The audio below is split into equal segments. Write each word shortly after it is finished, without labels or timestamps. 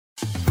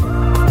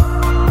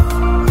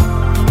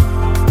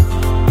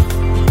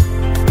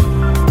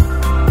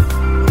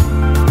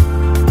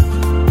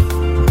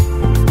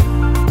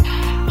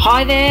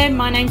Hi there,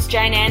 my name's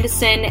Jane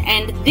Anderson,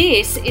 and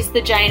this is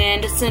the Jane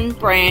Anderson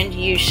Brand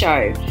You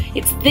Show.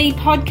 It's the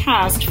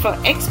podcast for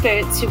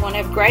experts who want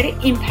to have greater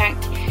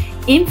impact,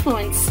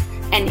 influence,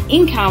 and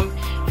income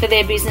for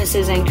their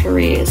businesses and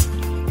careers.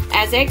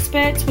 As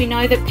experts, we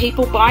know that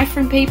people buy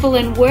from people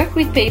and work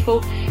with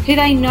people who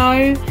they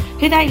know,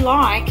 who they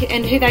like,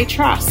 and who they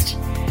trust.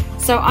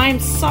 So I'm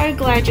so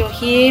glad you're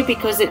here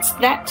because it's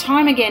that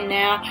time again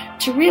now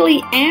to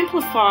really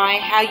amplify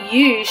how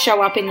you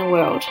show up in the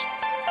world.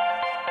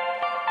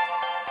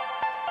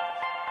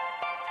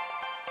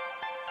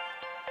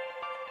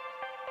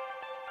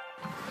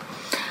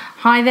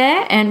 Hi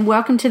there, and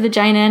welcome to the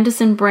Jane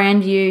Anderson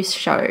Brand You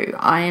Show.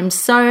 I am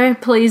so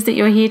pleased that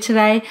you're here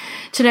today.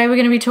 Today we're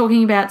going to be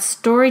talking about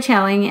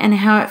storytelling and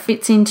how it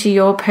fits into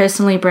your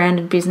personally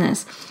branded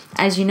business.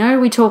 As you know,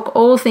 we talk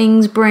all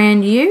things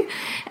brand you,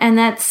 and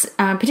that's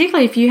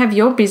particularly if you have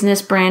your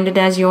business branded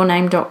as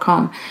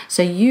yourname.com.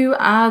 So you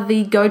are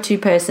the go-to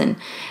person.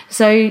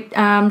 So today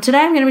I'm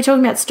going to be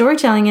talking about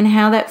storytelling and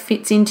how that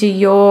fits into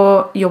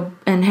your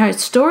and how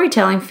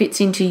storytelling fits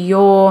into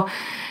your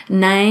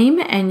name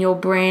and your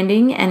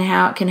branding and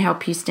how it can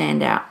help you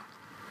stand out.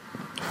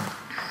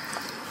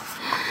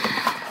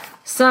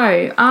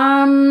 So,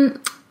 I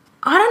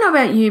don't know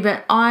about you,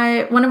 but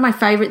one of my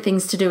favorite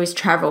things to do is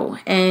travel,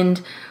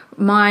 and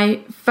my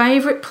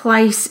favorite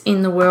place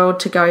in the world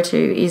to go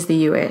to is the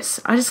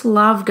US. I just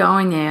love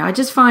going there. I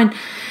just find,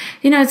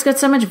 it's got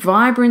so much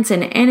vibrance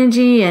and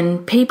energy,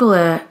 and people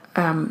are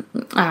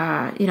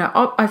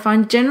I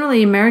find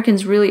generally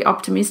Americans really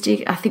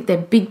optimistic. I think they're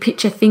big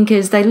picture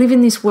thinkers. They live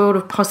in this world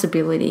of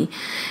possibility.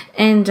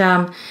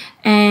 But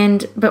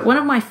one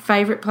of my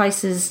favorite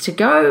places to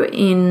go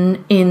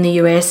in the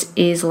US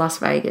is Las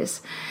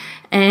Vegas.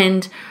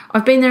 And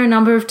I've been there a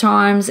number of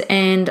times,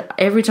 and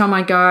every time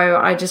I go,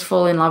 I just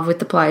fall in love with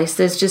the place.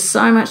 There's just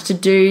so much to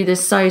do. There's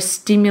so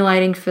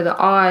stimulating for the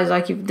eyes. I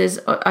could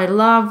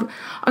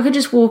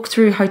just walk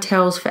through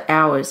hotels for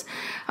hours.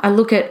 I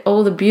look at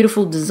all the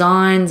beautiful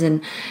designs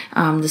and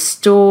the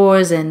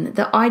stores and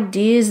the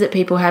ideas that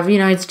people have.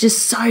 It's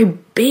just so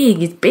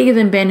big. It's bigger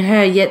than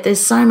Ben-Hur, yet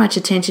there's so much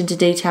attention to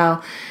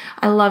detail.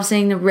 I love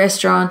seeing the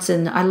restaurants,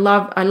 and I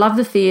love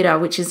the theater,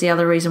 which is the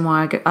other reason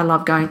why I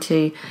love going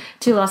to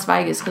Las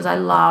Vegas, because I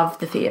love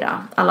the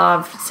theater. I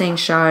love seeing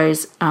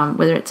shows,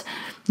 whether it's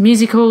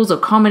musicals or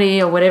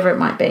comedy or whatever it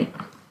might be.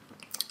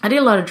 I did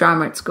a lot of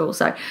drama at school,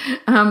 so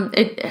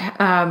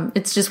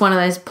it's just one of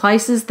those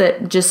places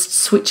that just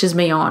switches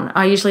me on.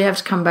 I usually have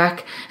to come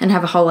back and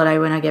have a holiday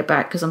when I get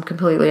back because I'm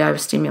completely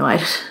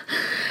overstimulated.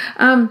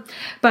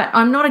 But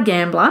I'm not a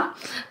gambler.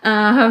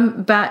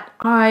 But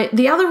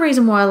the other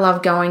reason why I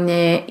love going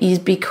there is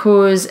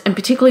because, and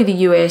particularly the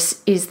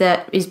US, is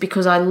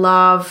because I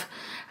love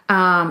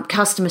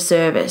customer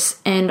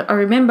service. And I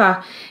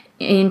remember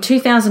in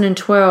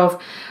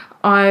 2012,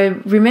 I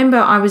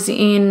was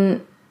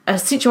in a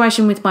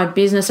situation with my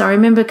business. I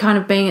remember kind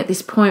of being at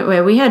this point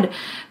where we had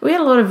a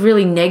lot of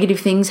really negative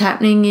things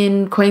happening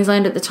in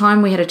Queensland at the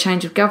time. We had a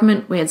change of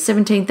government. We had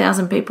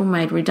 17,000 people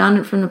made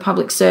redundant from the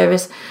public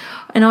service.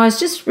 And I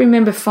just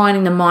remember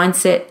finding the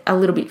mindset a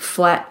little bit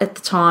flat at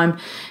the time,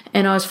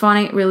 and I was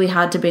finding it really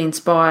hard to be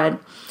inspired.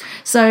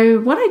 So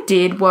what I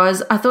did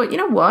was I thought, you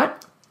know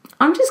what?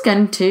 I'm just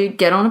going to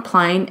get on a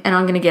plane and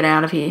I'm going to get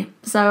out of here.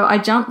 So I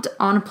jumped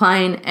on a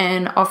plane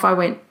and off I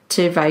went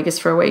to Vegas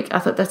for a week. I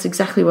thought that's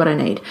exactly what I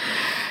need.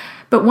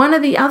 But one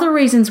of the other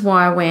reasons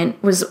why I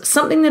went was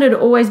something that had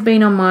always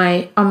been on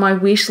my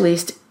wish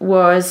list,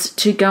 was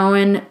to go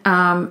and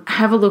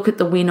have a look at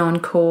the Wynn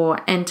Encore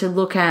and to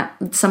look at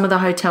some of the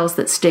hotels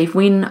that Steve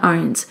Wynn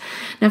owns.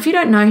 Now, if you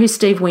don't know who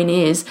Steve Wynn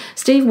is,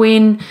 Steve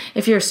Wynn,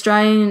 if you're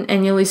Australian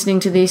and you're listening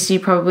to this, you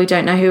probably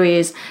don't know who he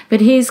is, but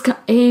he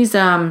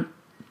started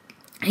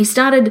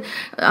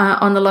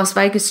on the Las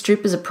Vegas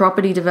Strip as a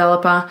property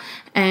developer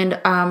and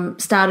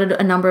started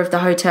a number of the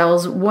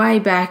hotels way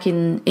back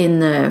in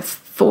the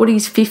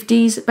 40s,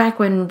 50s, back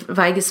when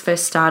Vegas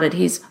first started.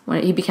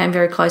 He became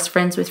very close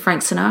friends with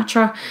Frank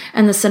Sinatra,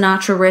 and the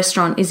Sinatra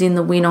restaurant is in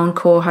the Wynn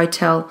Encore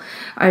Hotel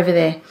over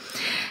there.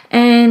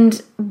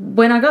 And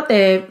when I got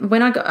there,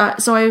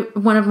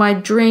 one of my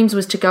dreams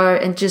was to go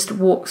and just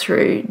walk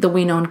through the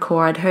Wynn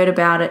Encore. I'd heard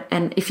about it,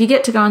 and if you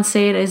get to go and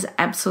see it, it is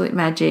absolute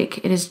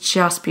magic. It is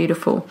just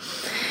beautiful.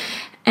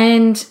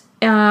 And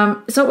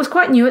so it was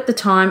quite new at the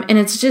time, and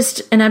it's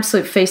just an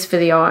absolute feast for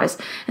the eyes.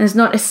 And there's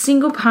not a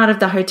single part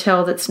of the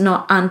hotel that's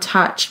not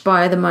untouched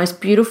by the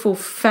most beautiful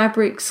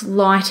fabrics,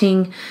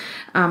 lighting,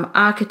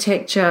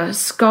 architecture,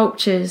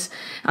 sculptures,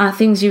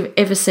 things you've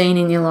ever seen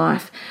in your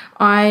life.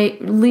 I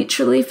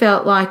literally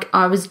felt like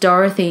I was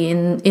Dorothy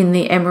in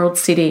the Emerald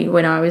City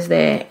when I was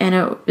there,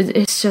 and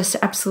it's just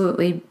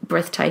absolutely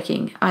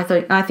breathtaking. I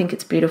think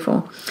it's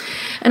beautiful.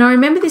 And I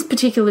remember this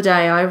particular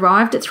day, I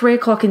arrived at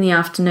 3:00 in the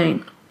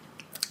afternoon,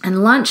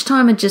 and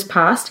lunchtime had just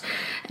passed,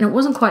 and it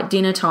wasn't quite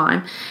dinner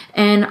time,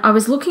 and I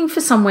was looking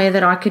for somewhere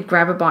that I could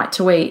grab a bite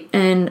to eat,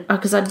 and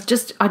because I'd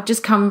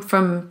just come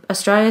from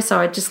Australia, so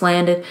I just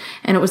landed,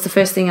 and it was the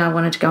first thing I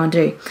wanted to go and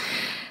do.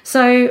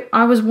 So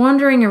I was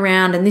wandering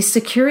around, and this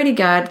security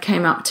guard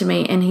came up to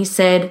me, and he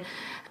said,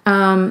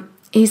 "Ma'am,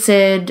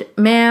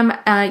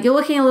 you're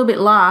looking a little bit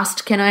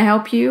lost. Can I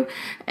help you?"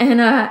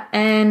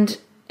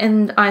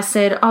 And I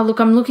said, "Oh, look,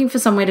 I'm looking for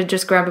somewhere to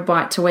just grab a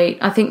bite to eat.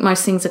 I think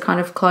most things are kind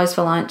of closed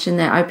for lunch and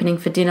they're opening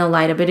for dinner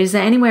later, but is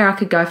there anywhere I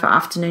could go for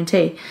afternoon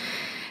tea?"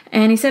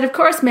 And he said, "Of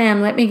course,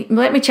 ma'am, let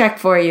me check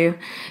for you."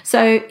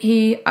 So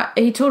he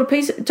took a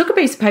piece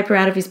of paper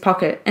out of his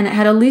pocket, and it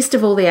had a list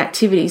of all the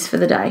activities for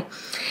the day.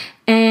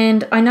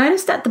 And I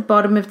noticed at the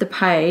bottom of the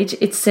page,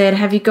 it said,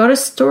 "Have you got a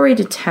story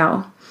to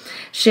tell?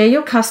 Share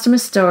your customer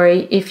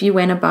story if you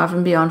went above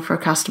and beyond for a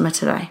customer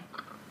today."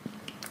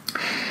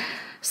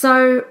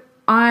 So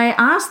I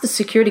asked the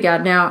security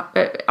guard. Now,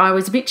 I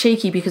was a bit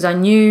cheeky because I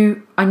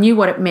knew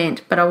what it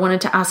meant, but I wanted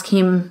to ask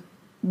him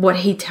what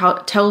he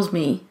tells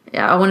me.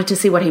 I wanted to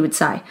see what he would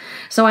say.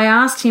 So I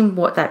asked him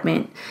what that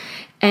meant.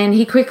 And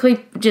he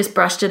quickly just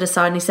brushed it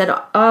aside, and he said,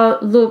 "Oh,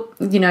 look,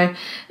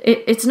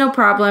 it's no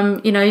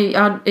problem.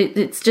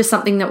 It's just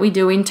something that we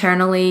do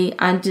internally."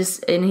 And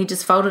he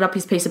just folded up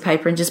his piece of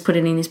paper and just put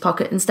it in his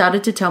pocket and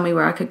started to tell me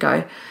where I could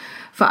go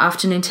for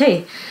afternoon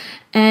tea.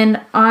 And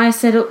I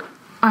said, "Look,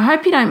 I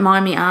hope you don't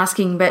mind me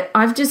asking, but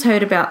I've just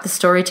heard about the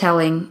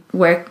storytelling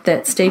work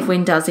that Steve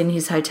Wynn does in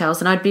his hotels,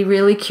 and I'd be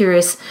really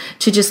curious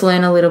to just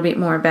learn a little bit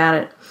more about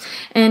it.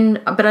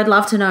 But I'd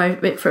love to know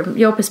it from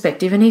your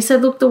perspective." And he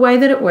said, "Look, the way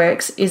that it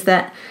works is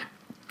that,"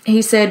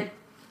 he said,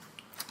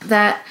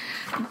 that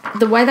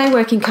the way they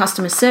work in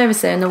customer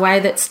service there, and the way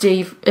that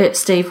Steve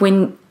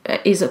Wynn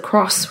is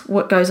across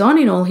what goes on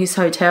in all his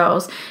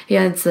hotels. He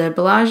owns the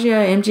Bellagio,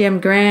 MGM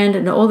Grand,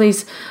 and all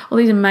these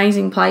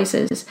amazing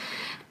places.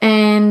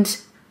 And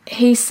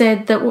he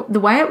said that the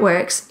way it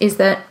works is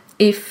that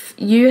if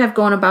you have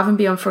gone above and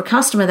beyond for a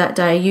customer that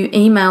day, you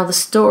email the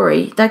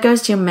story. That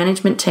goes to your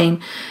management team.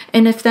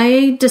 And if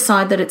they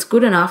decide that it's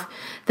good enough,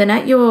 then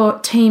at your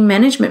team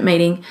management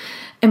meeting,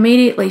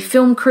 immediately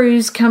film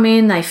crews come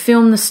in, they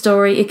film the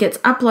story, it gets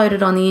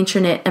uploaded on the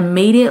intranet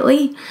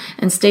immediately,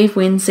 and Steve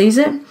Wynn sees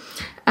it.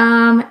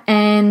 And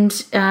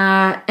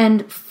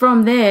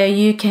from there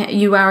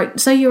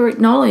you're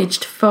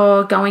acknowledged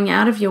for going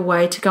out of your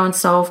way to go and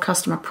solve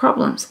customer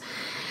problems.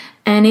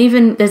 And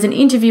even there's an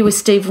interview with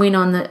Steve Wynn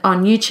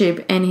on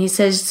YouTube, and he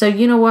says, "So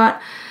you know what?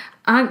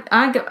 I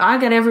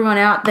got everyone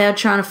out there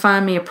trying to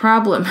find me a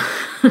problem,"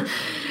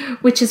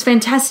 which is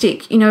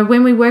fantastic.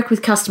 When we work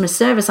with customer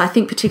service, I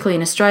think particularly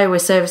in Australia where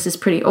service is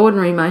pretty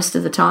ordinary most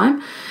of the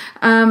time,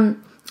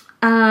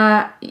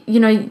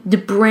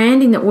 the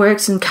branding that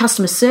works and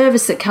customer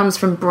service that comes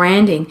from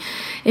branding,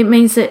 it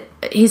means that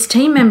his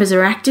team members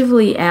are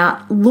actively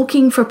out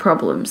looking for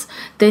problems.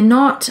 They're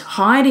not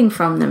hiding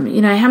from them.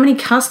 How many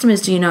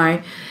customers do you know?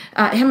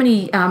 How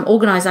many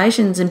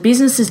organisations and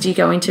businesses do you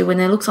go into when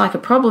there looks like a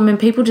problem and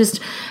people just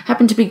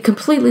happen to be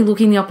completely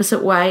looking the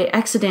opposite way,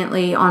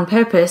 accidentally, on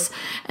purpose,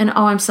 and,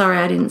 "Oh, I'm sorry,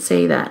 I didn't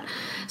see that."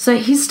 So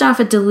his staff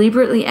are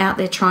deliberately out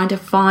there trying to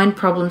find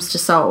problems to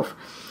solve.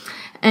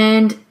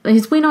 And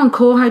his Wynn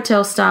Encore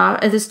hotel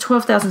staff, there's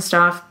 12,000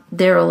 staff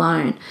there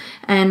alone,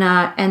 and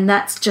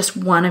that's just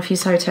one of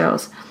his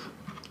hotels.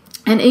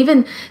 And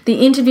even the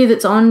interview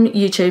that's on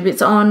YouTube,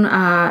 it's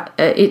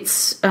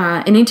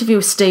an interview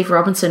with Steve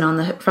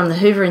Robinson from the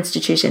Hoover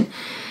Institution,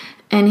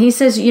 and he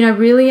says,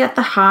 really at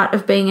the heart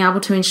of being able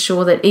to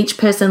ensure that each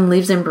person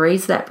lives and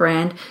breathes that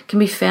brand can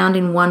be found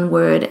in one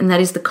word, and that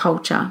is the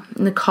culture,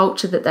 and the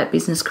culture that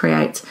business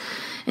creates.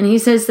 And he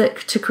says that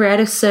to create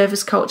a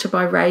service culture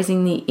by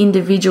raising the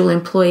individual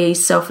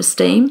employee's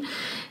self-esteem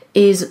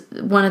is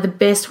one of the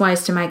best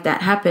ways to make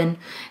that happen.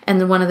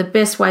 And one of the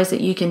best ways that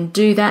you can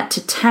do that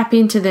to tap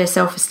into their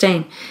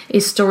self-esteem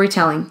is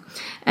storytelling.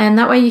 And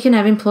that way you can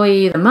have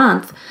employee of the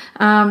month,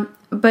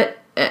 but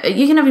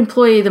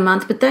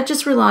that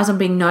just relies on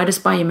being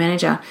noticed by your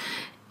manager.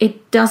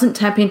 It doesn't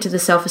tap into the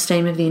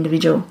self-esteem of the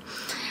individual.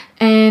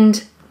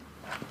 And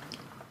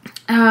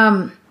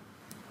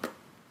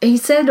he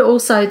said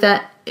also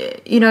that,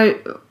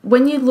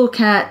 when you look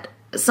at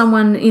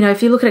someone,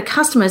 if you look at a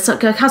customer, so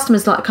a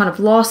customer's like kind of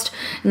lost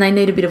and they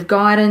need a bit of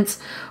guidance,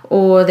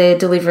 or they're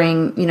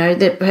delivering,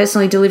 they're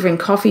personally delivering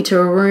coffee to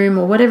a room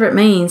or whatever it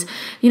means,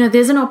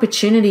 there's an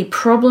opportunity.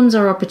 Problems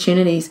are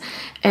opportunities,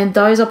 and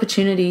those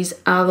opportunities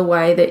are the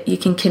way that you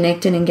can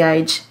connect and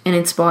engage and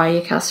inspire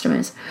your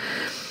customers.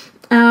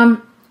 And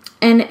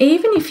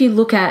even if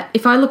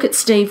I look at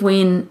Steve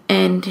Wynn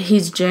and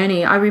his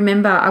journey, I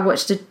remember I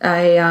watched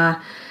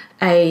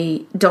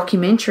a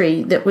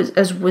documentary that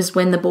was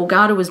when the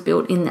Borgata was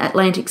built in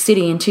Atlantic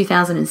City in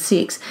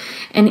 2006.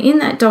 And in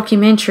that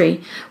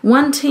documentary,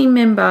 one team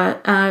member,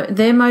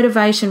 their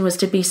motivation was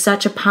to be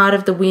such a part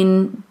of the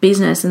Wynn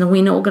business and the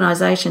Wynn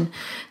organisation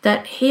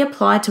that he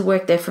applied to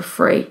work there for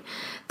free.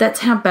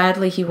 That's how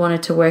badly he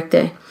wanted to work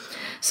there.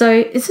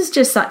 So this is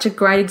just such a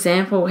great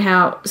example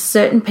how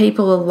certain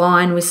people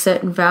align with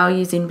certain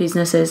values in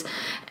businesses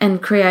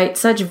and create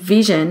such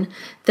vision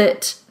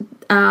that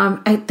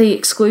at the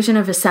exclusion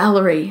of a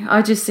salary.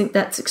 I just think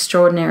that's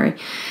extraordinary.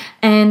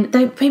 And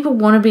people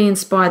want to be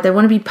inspired. They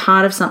want to be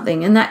part of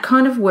something. And that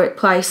kind of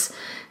workplace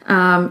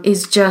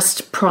is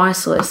just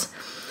priceless.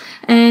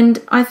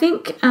 And I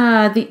think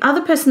the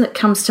other person that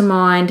comes to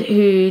mind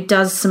who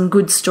does some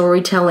good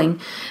storytelling,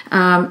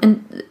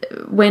 and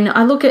when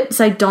I look at,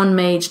 say, Don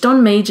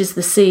Meij is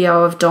the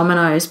CEO of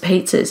Domino's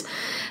Pizzas.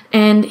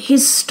 And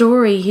his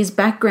story, his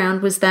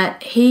background was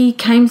that he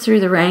came through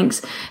the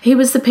ranks. He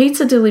was the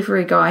pizza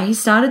delivery guy. He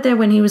started there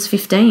when he was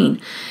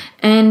 15.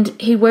 And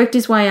he worked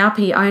his way up.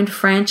 He owned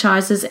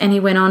franchises and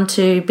he went on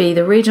to be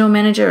the regional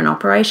manager and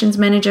operations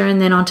manager and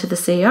then on to the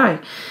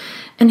CEO.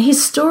 And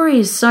his story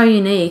is so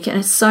unique and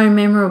it's so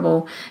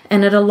memorable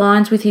and it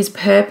aligns with his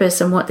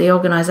purpose and what the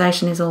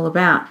organisation is all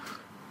about.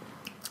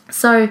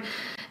 So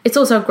it's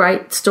also a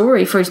great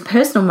story for his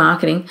personal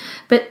marketing,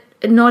 but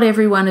not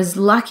everyone is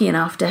lucky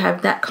enough to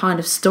have that kind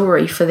of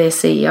story for their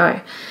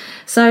CEO.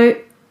 So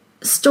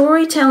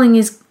storytelling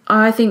is,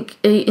 I think,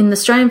 in the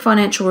Australian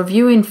Financial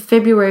Review in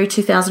February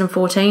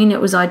 2014, it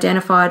was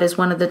identified as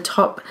one of the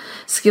top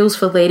skills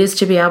for leaders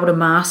to be able to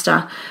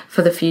master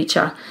for the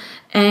future.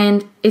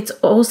 And it's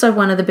also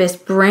one of the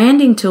best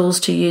branding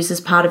tools to use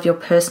as part of your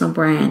personal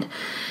brand.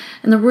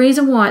 And the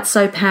reason why it's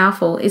so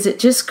powerful is it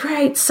just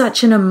creates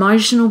such an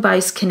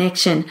emotional-based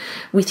connection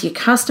with your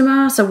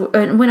customer. So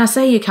when I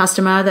say your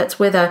customer, that's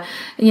whether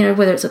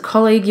it's a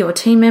colleague, your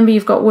team member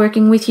you've got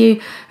working with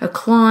you, a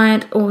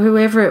client, or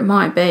whoever it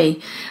might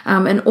be,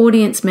 an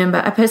audience member,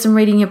 a person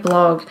reading your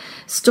blog.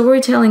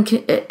 Storytelling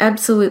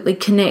absolutely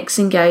connects,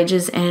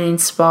 engages, and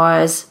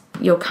inspires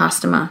your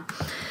customer.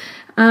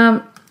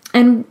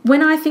 And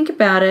when I think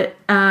about it,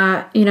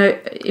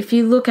 if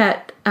you look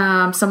at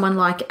someone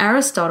like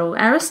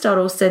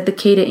Aristotle said the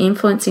key to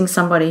influencing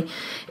somebody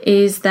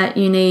is that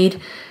you need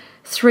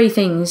three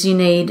things. You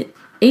need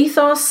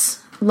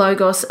ethos,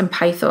 logos, and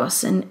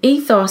pathos. And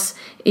ethos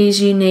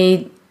is you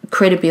need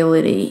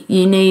credibility.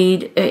 You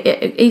need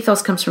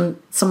ethos comes from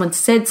someone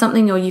said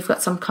something or you've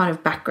got some kind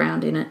of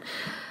background in it.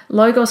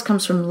 Logos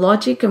comes from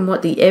logic and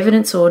what the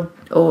evidence or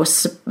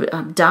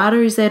data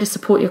is there to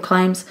support your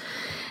claims.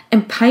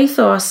 And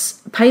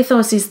pathos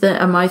is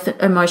the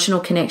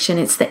emotional connection.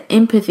 It's the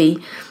empathy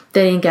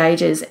that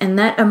engages. And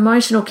that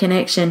emotional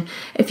connection,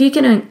 if you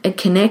can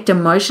connect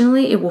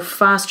emotionally, it will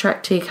fast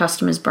track to your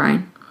customer's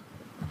brain.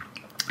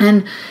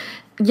 And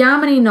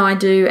Yamini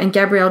Naidu and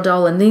Gabrielle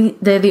Dolan,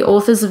 they're the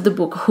authors of the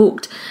book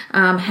Hooked,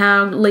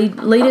 how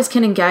leaders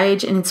can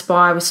engage and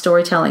inspire with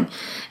storytelling.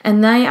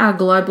 And they are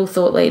global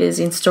thought leaders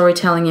in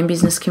storytelling and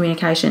business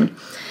communication.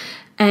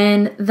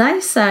 And they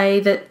say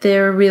that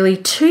there are really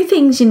two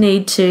things you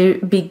need to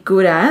be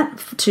good at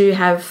to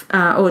have,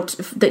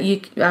 that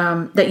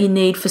you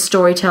need for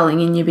storytelling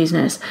in your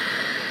business.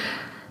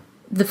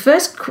 The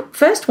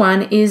first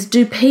one is,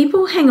 do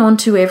people hang on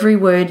to every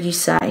word you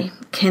say?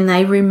 Can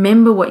they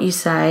remember what you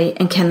say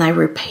and can they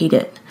repeat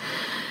it?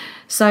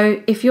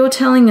 So if you're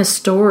telling a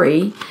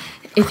story,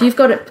 if you've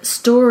got a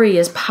story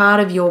as part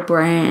of your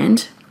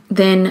brand,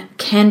 then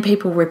can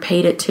people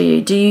repeat it to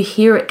you? Do you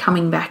hear it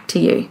coming back to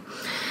you?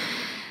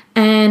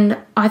 And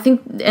I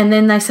think, and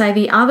then they say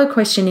the other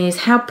question is,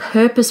 how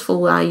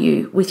purposeful are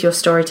you with your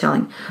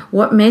storytelling?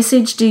 What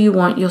message do you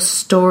want your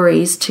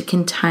stories to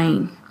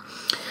contain?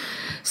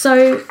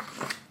 So,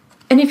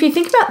 and if you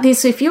think about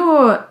this, if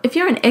you're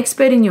an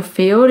expert in your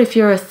field, if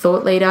you're a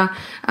thought leader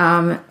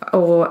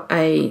or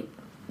a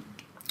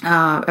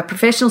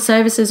professional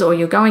services, or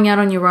you're going out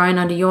on your own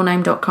under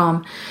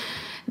yourname.com,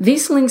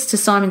 this links to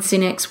Simon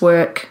Sinek's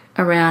work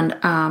around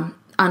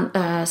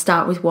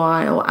start with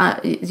why, or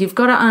you've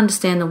got to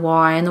understand the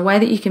why, and the way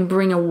that you can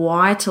bring a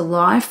why to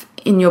life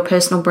in your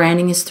personal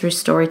branding is through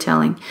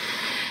storytelling.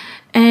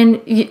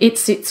 And it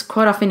sits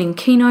quite often in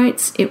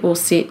keynotes. It will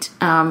sit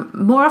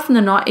more often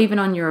than not even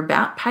on your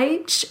about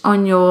page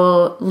on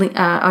your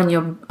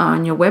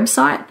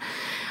website.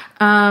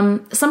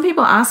 Some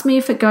people ask me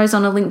if it goes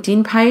on a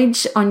LinkedIn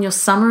page on your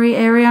summary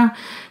area.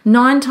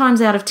 9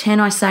 times out of 10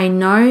 I say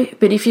no,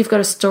 but if you've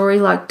got a story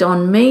like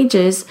Don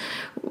Meij's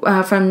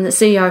from the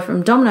CEO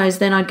from Domino's,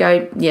 then I'd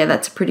go, yeah,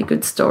 that's a pretty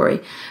good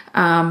story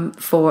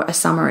for a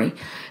summary.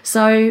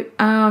 So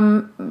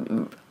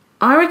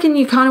I reckon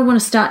you kind of want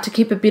to start to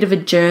keep a bit of a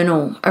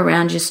journal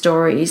around your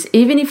stories,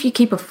 even if you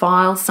keep a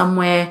file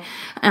somewhere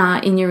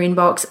in your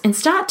inbox, and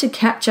start to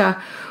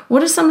capture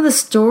what are some of the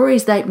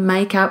stories that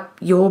make up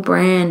your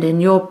brand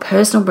and your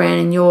personal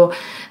brand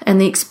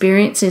and the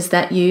experiences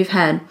that you've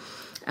had.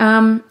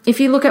 If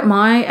you look at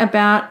my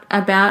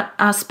about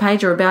us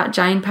page or about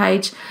Jane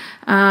page,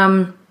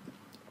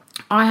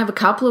 I have a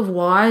couple of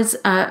whys,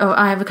 or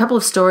I have a couple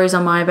of stories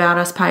on my About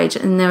Us page,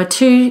 and there were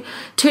two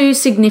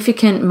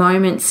significant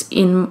moments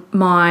in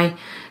my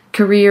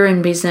career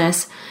and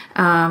business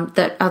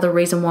that are the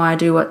reason why I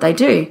do what they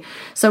do.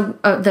 So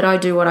that I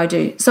do what I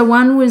do. So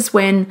one was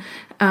when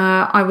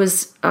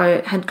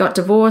I had got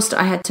divorced.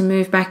 I had to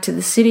move back to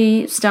the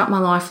city, start my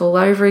life all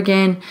over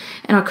again,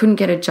 and I couldn't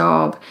get a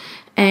job.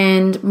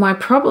 And my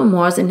problem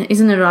was, and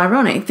isn't it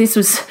ironic, this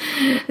was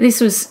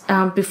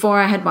before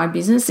I had my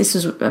business. This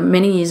was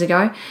many years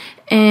ago.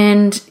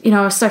 And,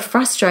 I was so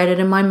frustrated.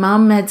 And my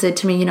mum had said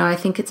to me, I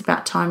think it's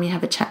about time you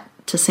have a chat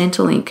to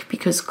Centrelink,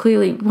 because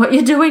clearly what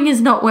you're doing is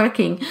not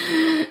working.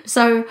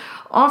 So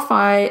off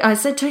I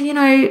said to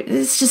her,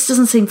 this just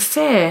doesn't seem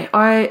fair.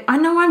 I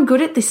know I'm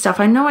good at this stuff.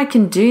 I know I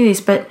can do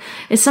this, but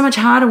it's so much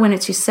harder when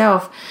it's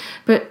yourself.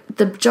 But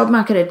the job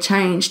market had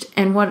changed,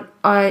 and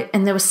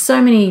there were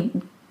so many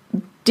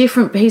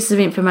different pieces of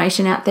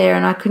information out there,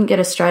 and I couldn't get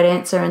a straight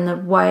answer, and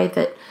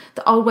the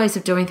old ways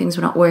of doing things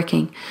were not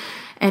working.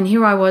 And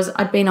here I was,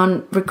 I'd been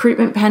on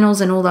recruitment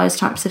panels and all those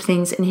types of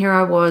things, and here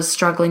I was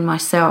struggling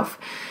myself.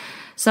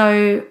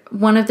 So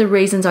one of the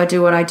reasons I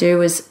do what I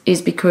do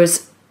is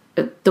because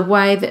the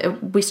way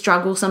that we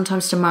struggle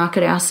sometimes to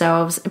market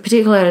ourselves,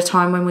 particularly at a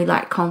time when we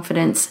lack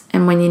confidence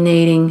and when you're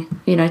needing,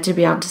 to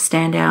be able to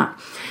stand out.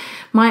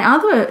 My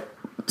other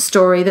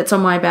story that's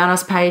on my About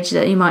Us page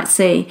that you might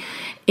see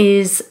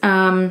is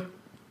I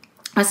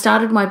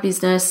started my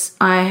business.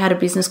 I had a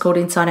business called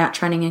Inside Out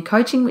Training and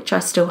Coaching, which I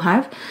still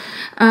have.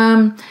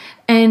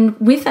 And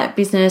with that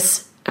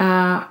business,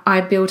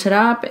 I built it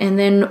up, and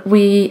then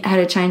we had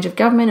a change of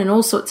government and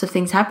all sorts of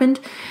things happened.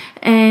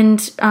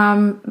 And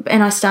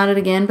I started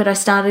again, but I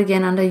started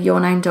again under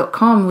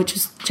yourname.com, which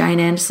is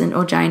Jane Anderson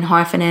or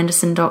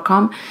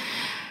Jane-Anderson.com.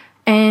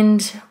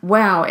 And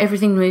wow,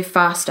 everything moved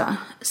faster.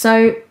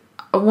 So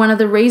one of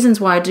the reasons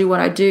why I do what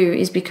I do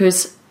is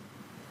because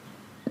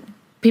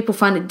people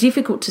find it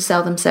difficult to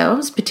sell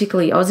themselves,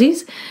 particularly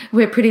Aussies.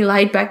 We're a pretty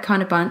laid-back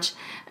kind of bunch.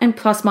 And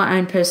plus my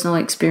own personal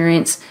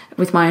experience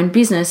with my own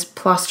business,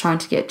 plus trying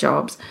to get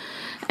jobs.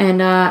 And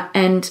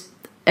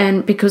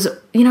because,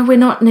 we're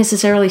not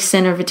necessarily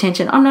center of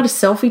attention. I'm not a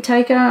selfie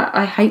taker.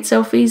 I hate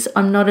selfies.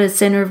 I'm not a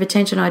center of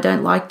attention. I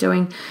don't like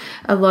doing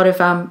a lot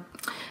of,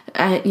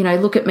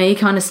 look at me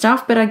kind of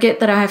stuff. But I get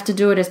that I have to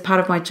do it as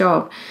part of my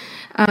job.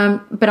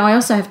 But I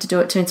also have to do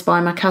it to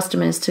inspire my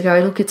customers to go,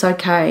 look, it's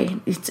okay.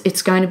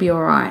 It's going to be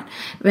all right.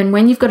 And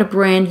when you've got a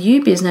brand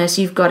new business,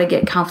 you've got to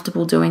get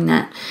comfortable doing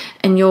that.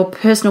 And your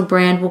personal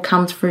brand will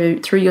come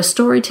through your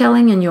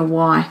storytelling and your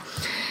why.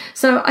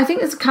 So I think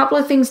there's a couple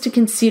of things to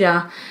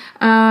consider.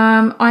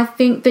 I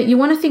think that you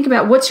want to think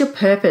about what's your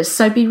purpose.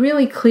 So be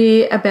really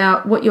clear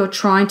about what you're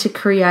trying to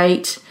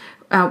create.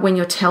 When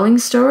you're telling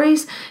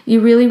stories,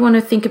 you really want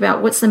to think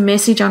about what's the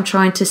message I'm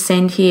trying to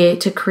send here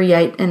to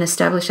create and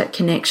establish that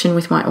connection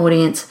with my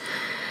audience.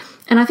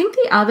 And I think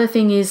the other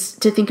thing is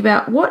to think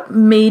about what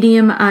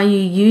medium are you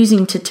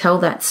using to tell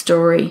that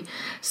story.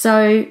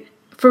 So,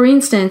 for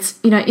instance,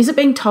 is it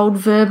being told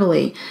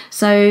verbally?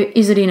 So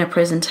is it in a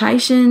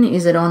presentation?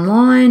 Is it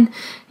online?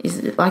 Is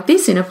it like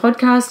this in a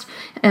podcast?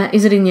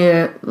 Is it in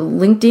your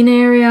LinkedIn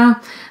area?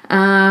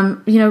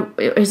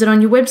 Is it on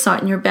your website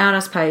and your About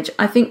Us page?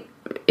 I think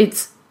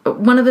it's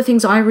one of the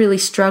things I really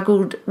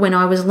struggled when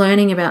I was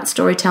learning about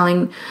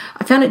storytelling.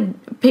 I found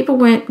people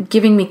weren't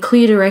giving me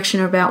clear direction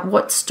about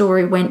what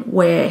story went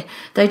where.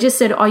 They just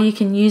said, you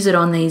can use it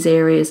on these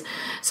areas.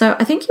 So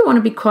I think you want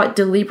to be quite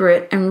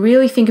deliberate and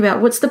really think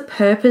about what's the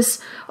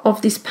purpose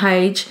of this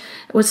page,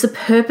 what's the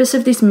purpose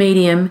of this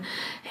medium,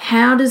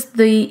 how does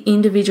the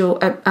individual,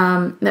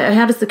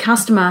 how does the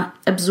customer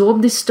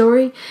absorb this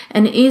story,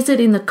 and is it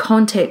in the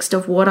context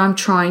of what I'm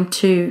trying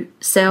to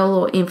sell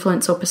or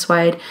influence or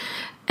persuade,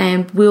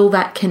 and will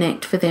that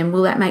connect for them?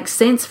 Will that make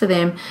sense for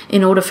them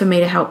in order for me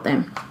to help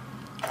them?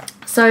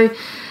 So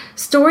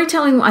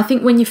storytelling, I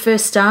think when you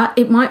first start,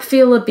 it might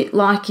feel a bit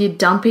like you're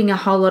dumping a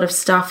whole lot of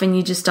stuff and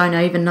you just don't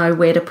even know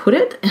where to put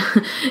it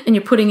and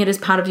you're putting it as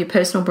part of your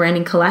personal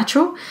branding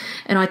collateral.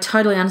 And I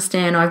totally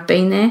understand. I've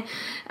been there.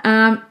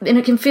 And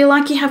it can feel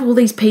like you have all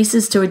these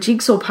pieces to a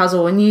jigsaw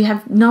puzzle and you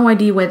have no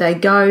idea where they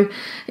go.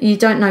 You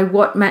don't know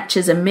what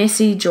matches a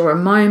message or a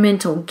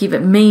moment or give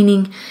it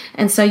meaning.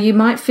 And so you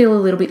might feel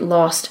a little bit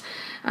lost.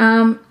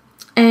 You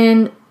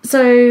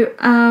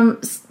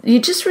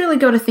just really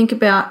got to think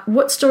about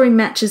what story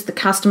matches the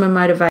customer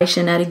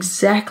motivation at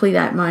exactly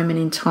that moment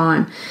in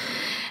time.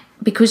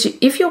 Because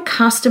if your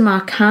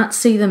customer can't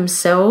see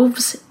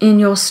themselves in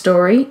your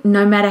story,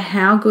 no matter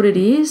how good it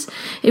is,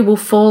 it will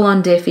fall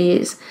on deaf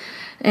ears.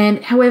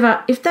 And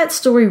however, if that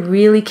story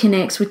really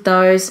connects with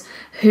those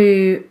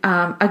who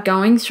are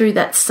going through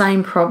that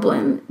same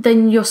problem,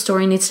 then your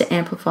story needs to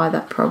amplify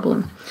that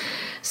problem.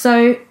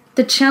 So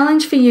the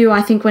challenge for you,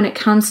 I think, when it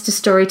comes to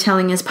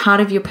storytelling as part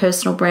of your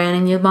personal brand,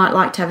 and you might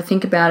like to have a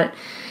think about it,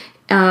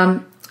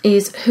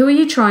 is who are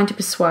you trying to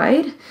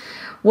persuade?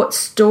 What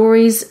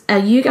stories are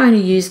you going to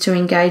use to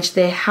engage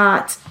their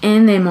hearts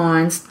and their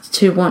minds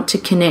to want to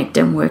connect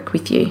and work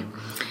with you?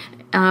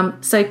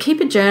 So keep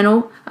a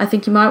journal. I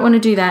think you might want to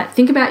do that.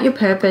 Think about your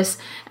purpose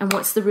and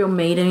what's the real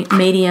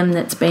medium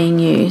that's being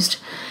used.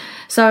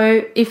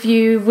 So if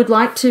you would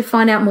like to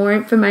find out more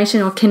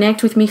information or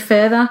connect with me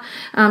further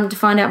to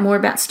find out more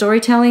about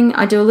storytelling,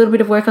 I do a little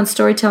bit of work on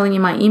storytelling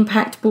in my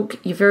Impact book.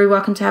 You're very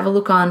welcome to have a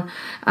look on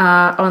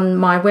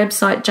my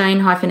website,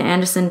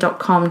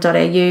 jane-anderson.com.au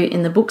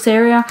in the books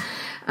area.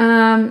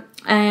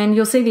 And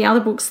you'll see the other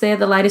books there.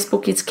 The latest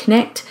book is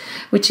Connect,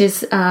 which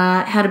is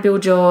how to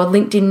build your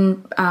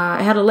LinkedIn,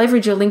 how to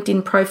leverage your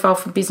LinkedIn profile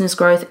for business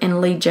growth and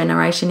lead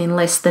generation in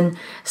less than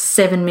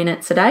 7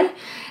 minutes a day.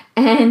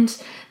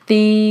 And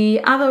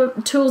The other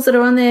tools that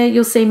are on there,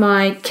 you'll see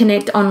my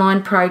Connect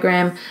online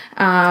program,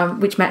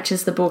 which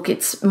matches the book.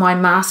 It's my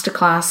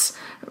masterclass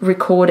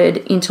recorded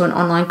into an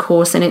online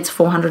course, and it's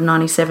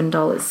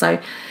 $497.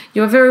 So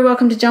you're very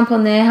welcome to jump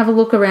on there, have a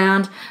look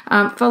around,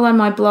 follow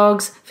my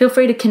blogs. Feel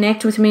free to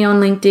connect with me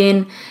on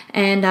LinkedIn,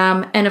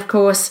 and of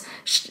course,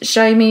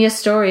 show me your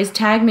stories.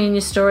 Tag me in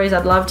your stories.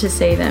 I'd love to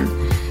see them.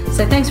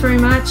 So thanks very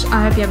much.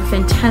 I hope you have a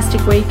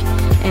fantastic week,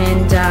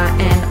 and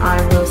I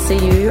will see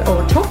you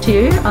or talk to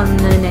you on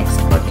the next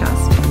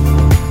podcast.